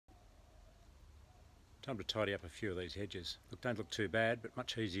time to tidy up a few of these hedges. Look, don't look too bad, but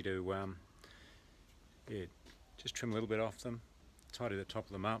much easier to yeah, just trim a little bit off them, tidy the top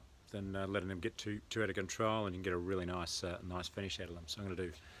of them up, than letting them get too out of control, and you can get a really nice nice finish out of them. So I'm going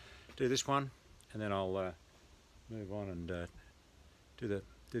to do this one, and then I'll move on and do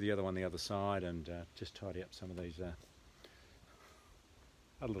the other one the other side, and just tidy up some of these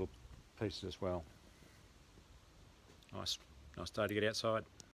other little pieces as well. Nice day to get outside.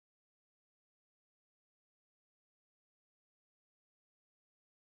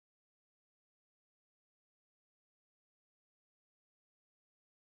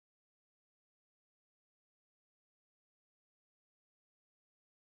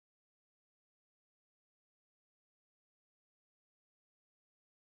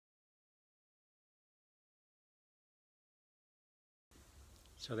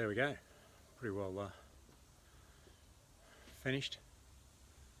 So there we go, pretty well finished.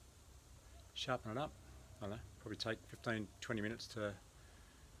 Sharpen it up. I don't know, probably take 15-20 minutes to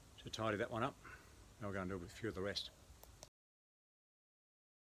tidy that one up. I'll go and do a few of the rest.